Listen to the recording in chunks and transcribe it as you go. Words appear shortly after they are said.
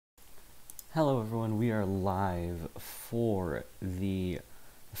Hello everyone, we are live for the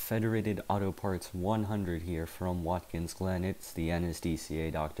Federated Auto Parts 100 here from Watkins Glen. It's the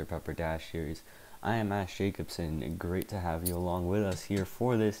NSDCA Dr. Pepper Dash Series. I am Ash Jacobson. Great to have you along with us here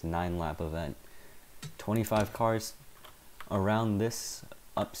for this 9-lap event. 25 cars around this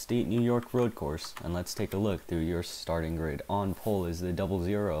upstate New York road course, and let's take a look through your starting grid. On pole is the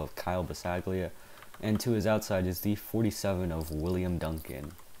 00 of Kyle Basaglia, and to his outside is the 47 of William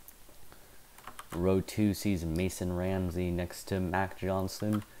Duncan. Row 2 sees Mason Ramsey next to Mac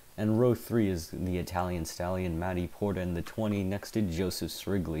Johnson, and row 3 is the Italian Stallion Matty Porta in the 20 next to Joseph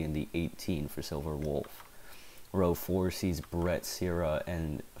Srigley in the 18 for Silver Wolf. Row 4 sees Brett Sierra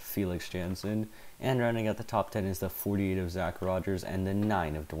and Felix Jansen, and rounding out the top 10 is the 48 of Zach Rogers and the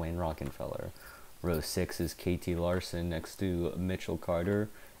 9 of Dwayne Rockenfeller. Row 6 is KT Larson next to Mitchell Carter,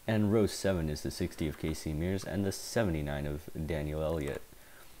 and row 7 is the 60 of Casey Mears and the 79 of Daniel Elliott.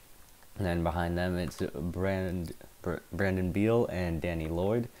 And then behind them it's Brandon Beal and Danny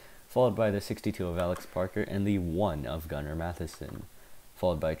Lloyd, followed by the 62 of Alex Parker and the 1 of Gunnar Matheson,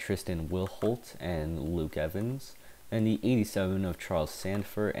 followed by Tristan Wilholt and Luke Evans, and the 87 of Charles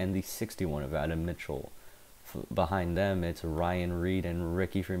Sandfer and the 61 of Adam Mitchell. Behind them it's Ryan Reed and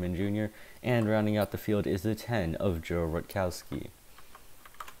Ricky Freeman Jr., and rounding out the field is the 10 of Joe Rutkowski.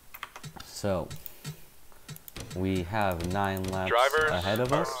 So, we have 9 laps ahead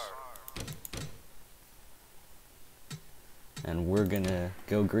of us. And we're gonna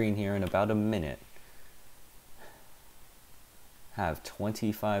go green here in about a minute. Have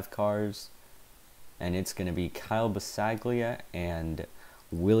 25 cars, and it's gonna be Kyle Basaglia and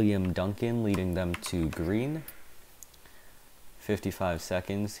William Duncan leading them to green. 55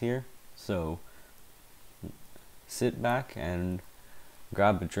 seconds here, so sit back and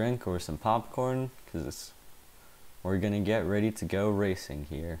grab a drink or some popcorn, because we're gonna get ready to go racing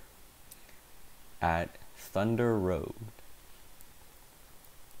here at Thunder Road.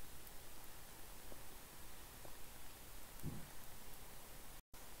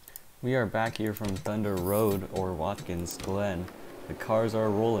 We are back here from Thunder Road, or Watkins Glen. The cars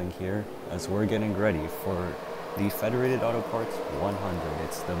are rolling here as we're getting ready for the Federated Auto Parts 100.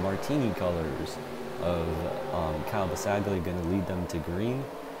 It's the martini colors of Kyle Basaglia going to lead them to green.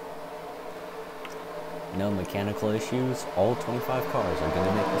 No mechanical issues. All 25 cars are going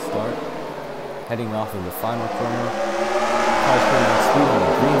to make the start. Heading off of the final corner. Cars putting on speed and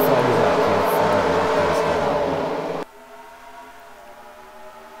the green flag is out here for Watkins Glen.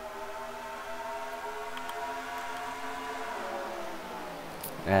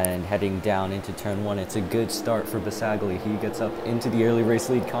 And heading down into turn 1, it's a good start for Basaglia. He gets up into the early race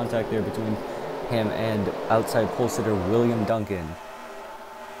lead, contact there between him and outside pole sitter William Duncan.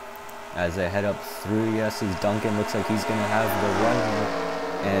 As they head up through the S's, Duncan looks like he's going to have the run here.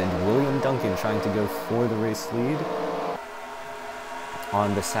 And William Duncan trying to go for the race lead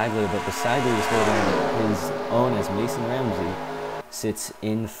on Basaglia, but Basaglia is holding his own as Mason Ramsey sits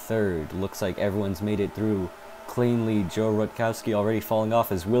in third. Looks like everyone's made it through cleanly. Joe Rutkowski already falling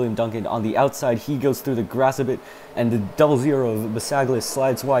off as William Duncan on the outside. He goes through the grass a bit, and the 00 of Basaglia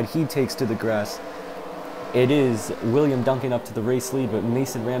slides wide. He takes to the grass. It is William Duncan up to the race lead, but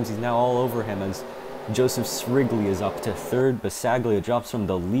Mason Ramsey's now all over him as Joseph Srigley is up to third. Basaglia drops from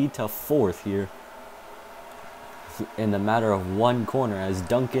the lead to fourth here in the matter of one corner as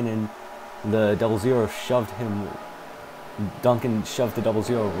Duncan and the 00 shoved him. Duncan shoved the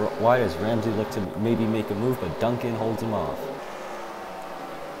 00 wide as Ramsey looked to maybe make a move, but Duncan holds him off.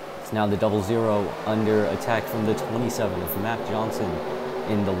 It's now the 00 under attack from the 27 of Mac Johnson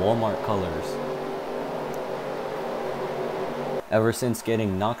in the Walmart colors. Ever since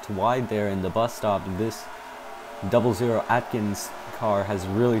getting knocked wide there in the bus stop, this 00 Atkins car has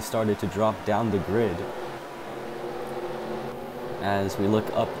really started to drop down the grid. As we look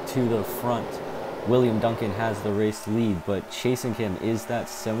up to the front, William Duncan has the race lead, but chasing him is that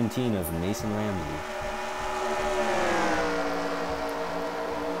 17 of Mason Ramsey.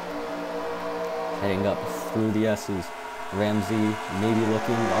 Heading up through the S's, Ramsey maybe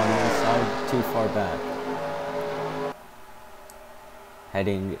looking on one side, too far back.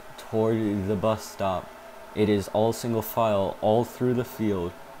 Heading toward the bus stop, it is all single file, all through the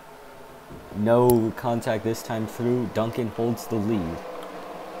field. No contact this time through. Duncan holds the lead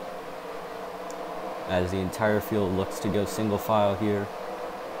as the entire field looks to go single file here.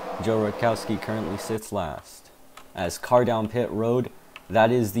 Joe Rutkowski currently sits last. As car down pit road,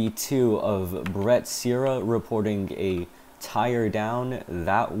 that is the 2 of Brett Sierra reporting a tire down.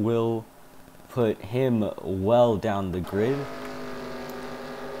 That will put him well down the grid.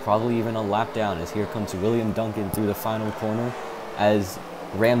 Probably even a lap down, as here comes William Duncan through the final corner as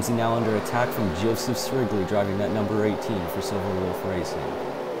Ramsey now under attack from Joseph Srigley, driving that number 18 for Silver Wolf Racing.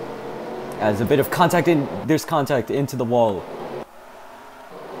 As a bit of contact there's contact into the wall.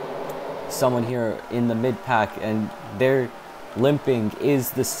 Someone here in the mid-pack, and they're limping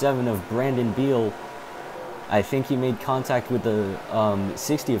is the 7 of Brandon Beal. I think he made contact with the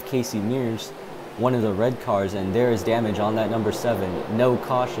 60 of Casey Mears, one of the red cars, and there is damage on that number 7. No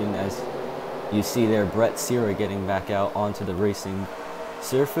caution, as you see there Brett Sierra getting back out onto the racing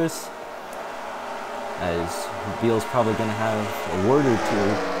surface, as Beal's probably going to have a word or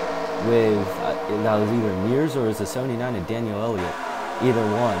two with, that was either Mears or is the 79 of Daniel Elliott, either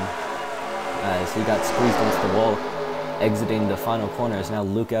one, as he got squeezed into the wall, exiting the final corner, as now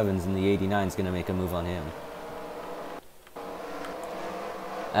Luke Evans in the 89 is going to make a move on him.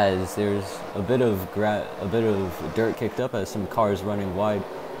 As there's a bit of dirt kicked up, as some cars running wide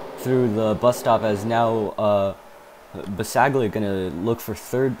through the bus stop, as now Basaglia going to look for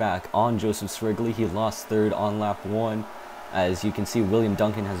third back on Joseph Srigley. He lost third on lap 1. As you can see, William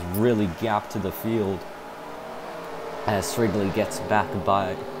Duncan has really gapped to the field. As Srigley gets back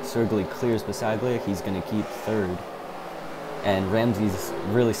by, Srigley clears Basaglia, he's going to keep third. And Ramsey's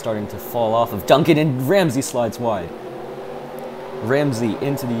really starting to fall off of Duncan, and Ramsey slides wide. Ramsey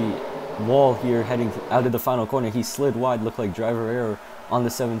into the wall here, heading out of the final corner. He slid wide, looked like driver error on the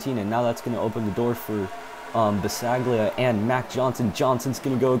 17, and now that's going to open the door for Basaglia and Mac Johnson. Johnson's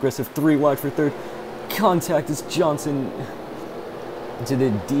going to go aggressive, 3 wide for third. Contact is Johnson to the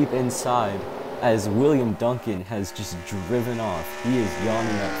deep inside, as William Duncan has just driven off. He is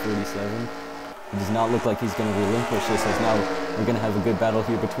yawning at 47. It does not look like he's going to relinquish this, as now we're going to have a good battle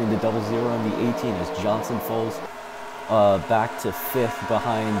here between the 00 and the 18, as Johnson falls back to 5th.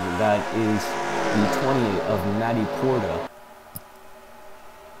 Behind that is the 20 of Matty Porta,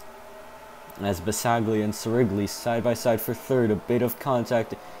 as Basaglia and Srigley side by side for third. A bit of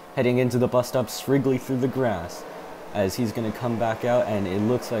contact heading into the bus stop. Srigley through the grass, as he's going to come back out, and it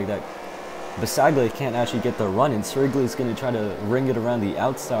looks like that Basaglia can't actually get the run, and Srigley's going to try to ring it around the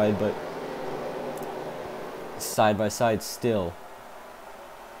outside, but side by side still,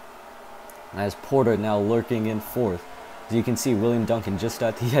 as Porter now lurking in 4th. As you can see, William Duncan just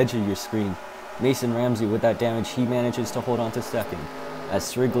at the edge of your screen. Mason Ramsey with that damage, he manages to hold on to 2nd. As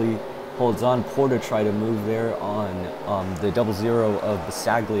Srigley holds on, Porter tried to move there on the 00 of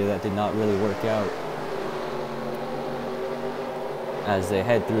Basaglia. That did not really work out, as they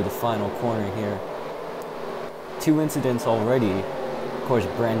head through the final corner here. 2 incidents already. Of course,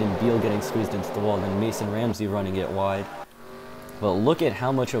 Brandon Beal getting squeezed into the wall, and then Mason Ramsey running it wide. But look at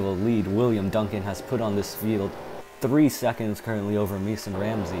how much of a lead William Duncan has put on this field. 3 seconds currently over Mason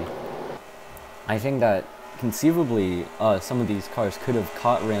Ramsey. I think that conceivably some of these cars could have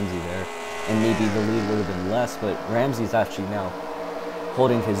caught Ramsey there, and maybe the lead would have been less, but Ramsey's actually now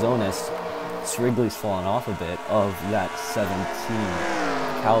holding his own, as Srigley's fallen off a bit of that 17.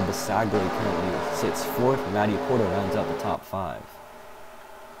 Cal Basaglia currently sits 4th. Matty Porter rounds out the top 5.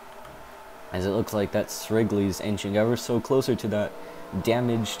 As it looks like that Srigley's inching ever so closer to that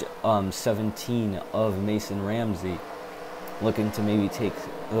damaged 17 of Mason Ramsey, looking to maybe take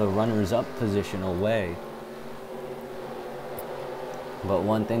the runners-up position away. But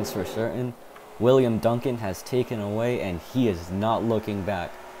one thing's for certain, William Duncan has taken away, and he is not looking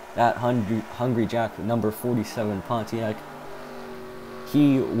back. That Hungry Jack number 47 Pontiac,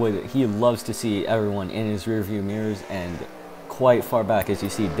 he loves to see everyone in his rearview mirrors, and quite far back, as you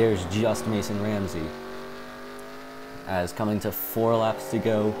see, there's just Mason Ramsey. As coming to 4 laps to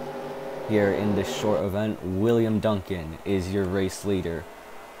go here in this short event, William Duncan is your race leader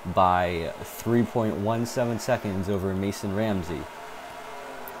by 3.17 seconds over Mason Ramsey.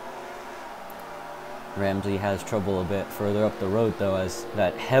 Ramsey has trouble a bit further up the road, though, as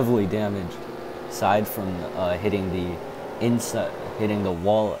that heavily damaged side from hitting the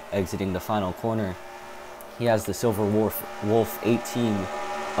wall, exiting the final corner. He has the Silver Wolf 18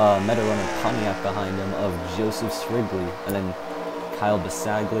 Meta Runner Pontiac behind him of Joseph Srigley, and then Kyle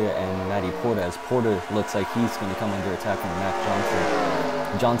Basaglia and Matty Porta, as Porter looks like he's going to come under attack from Mac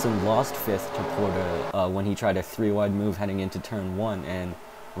Johnson. Johnson lost 5th to Porter when he tried a 3-wide move heading into turn 1 and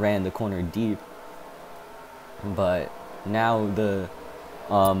ran the corner deep. But now the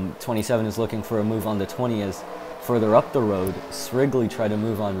 27 is looking for a move on the 20, as further up the road, Srigley tried to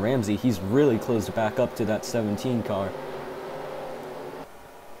move on Ramsey. He's really closed back up to that 17 car,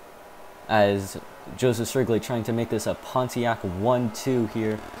 as Joseph Srigley trying to make this a Pontiac 1-2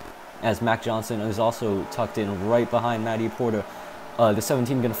 here, as Mac Johnson is also tucked in right behind Matty Porta. The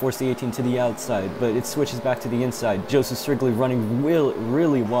 17 going to force the 18 to the outside, but it switches back to the inside. Joseph Srigley running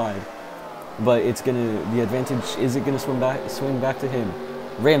really wide, but it's going to, the advantage, is it going to swing back to him?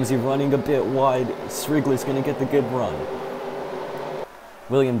 Ramsey running a bit wide. Strigley's going to get the good run.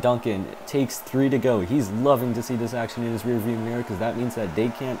 William Duncan takes 3 to go. He's loving to see this action in his rearview mirror because that means that they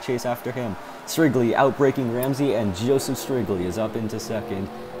can't chase after him. Strigley outbreaking Ramsey, and Joseph Strigley is up into second.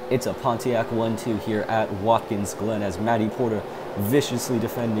 It's a Pontiac 1-2 here at Watkins Glen as Matty Porter viciously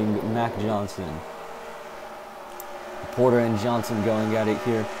defending Mac Johnson. Porter and Johnson going at it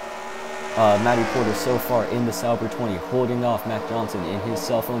here. Matty Porter so far in the Sauber 20, holding off Mac Johnson in his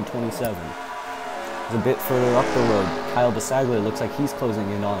cell phone 27. A bit further up the road, Kyle Basaglia looks like he's closing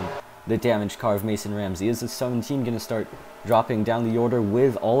in on the damaged car of Mason Ramsey. Is the 17 going to start dropping down the order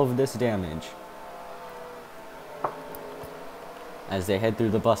with all of this damage? As they head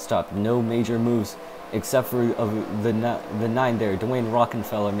through the bus stop, no major moves except for the 9 there, Dwayne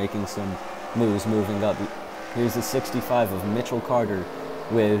Rockenfeller making some moves moving up. Here's the 65 of Mitchell Carter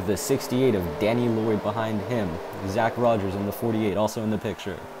with the 68 of Danny Lloyd behind him. Zach Rogers in the 48 also in the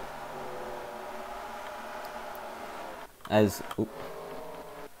picture. As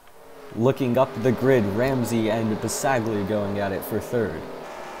looking up the grid, Ramsey and Basaglia going at it for third.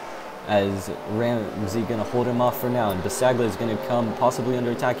 As Ramsey gonna hold him off for now, and Basaglia is gonna come possibly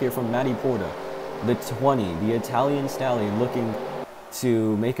under attack here from Matty Porter. The 20, the Italian stallion, looking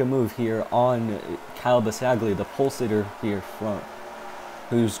to make a move here on Kyle Basaglia, the pole sitter here front,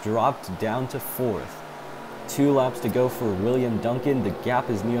 who's dropped down to 4th. 2 laps to go for William Duncan. The gap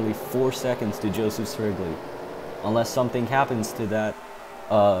is nearly 4 seconds to Joseph Strigley. Unless something happens to that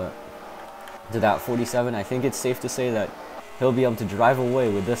 47, I think it's safe to say that he'll be able to drive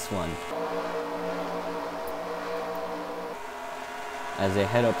away with this one. As they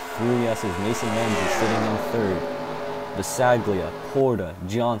head up through the S's, Mason Ramsey sitting in 3rd. Basaglia, Porta,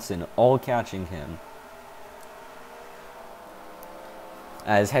 Johnson, all catching him.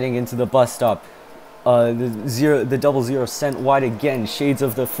 As heading into the bus stop, the 00 sent wide again, shades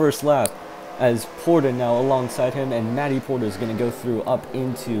of the first lap. As Porta now alongside him, and Matty Porter is going to go through up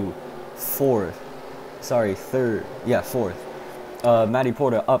into 4th. Sorry, 3rd. Yeah, 4th. Matty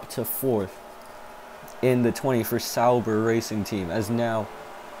Porter up to 4th in the 20 for Sauber Racing Team. As now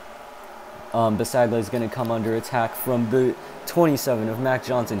Basaglia is going to come under attack from the 27 of Mac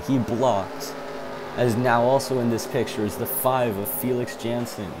Johnson. He blocks. As now also in this picture is the 5 of Felix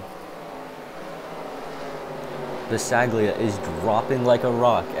Jansen. Basaglia is dropping like a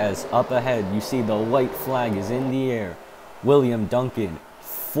rock as up ahead you see the white flag is in the air. William Duncan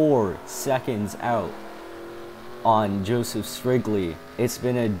 4 seconds out on Joseph Strigley. It's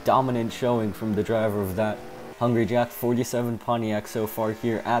been a dominant showing from the driver of that Hungry Jack 47 Pontiac so far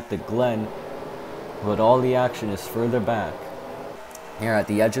here at the Glen, but all the action is further back. Here at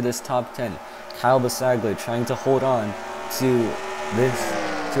the edge of this top 10, Kyle Basaglia trying to hold on to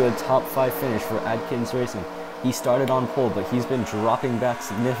a top 5 finish for Watkins Racing. He started on pole, but he's been dropping back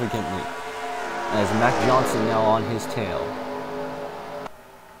significantly as Mac Johnson now on his tail.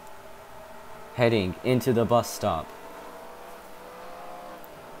 Heading into the bus stop.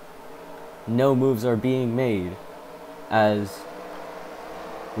 No moves are being made as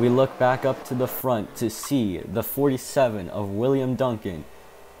we look back up to the front to see the 47 of William Duncan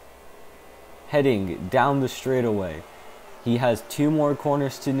heading down the straightaway. He has 2 more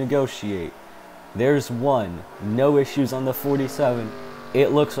corners to negotiate. There's 1. No issues on the 47.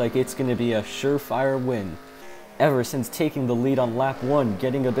 It looks like it's going to be a surefire win. Ever since taking the lead on lap 1,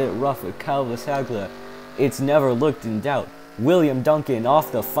 getting a bit rough with Kyle Basaglia, it's never looked in doubt. William Duncan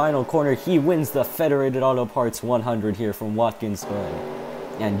off the final corner. He wins the Federated Auto Parts 100 here from Watkins Glen.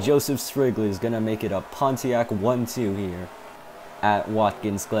 And Joseph Strigley is going to make it a Pontiac 1-2 here at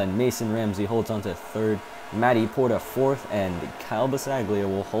Watkins Glen. Mason Ramsey holds on to 3rd. Matty Porter 4th. And Kyle Basaglia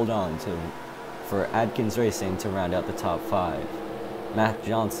will hold on for Watkins Racing to round out the top 5. Mac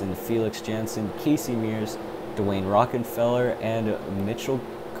Johnson, Felix Jansen, Casey Mears, Dwayne Rockenfeller, and Mitchell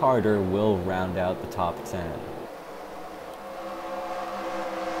Carter will round out the top 10.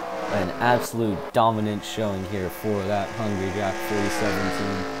 An absolute dominant showing here for that Hungry Jack 47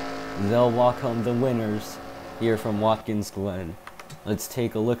 team. They'll walk home the winners here from Watkins Glen. Let's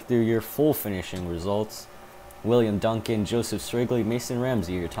take a look through your full finishing results. William Duncan, Joseph Strigley, Mason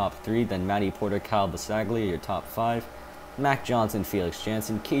Ramsey, your top 3. Then Matty Porter, Kyle Basaglia, your top 5. Mac Johnson, Felix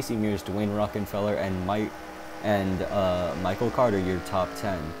Jansen, Casey Mears, Dwayne Rockenfeller, and Michael Carter, your top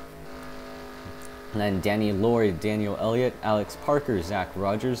 10. And then Danny Lloyd, Daniel Elliott, Alex Parker, Zach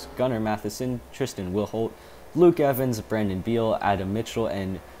Rogers, Gunnar Matheson, Tristan Wilholt, Luke Evans, Brandon Beal, Adam Mitchell,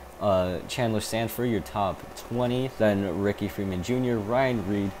 and Chandler Sanford, your top 20. Then Ricky Freeman Jr., Ryan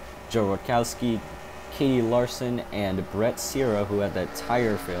Reed, Joe Rutkowski, Katie Larson, and Brett Sierra, who had that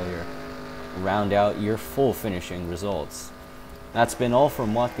tire failure, round out your full finishing results. That's been all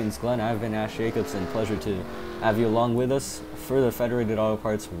from Watkins Glen. I've been Ash Jacobson. Pleasure to have you along with us for the Federated Auto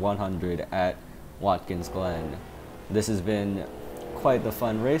Parts 100 at Watkins Glen. This has been quite the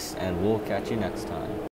fun race, and we'll catch you next time.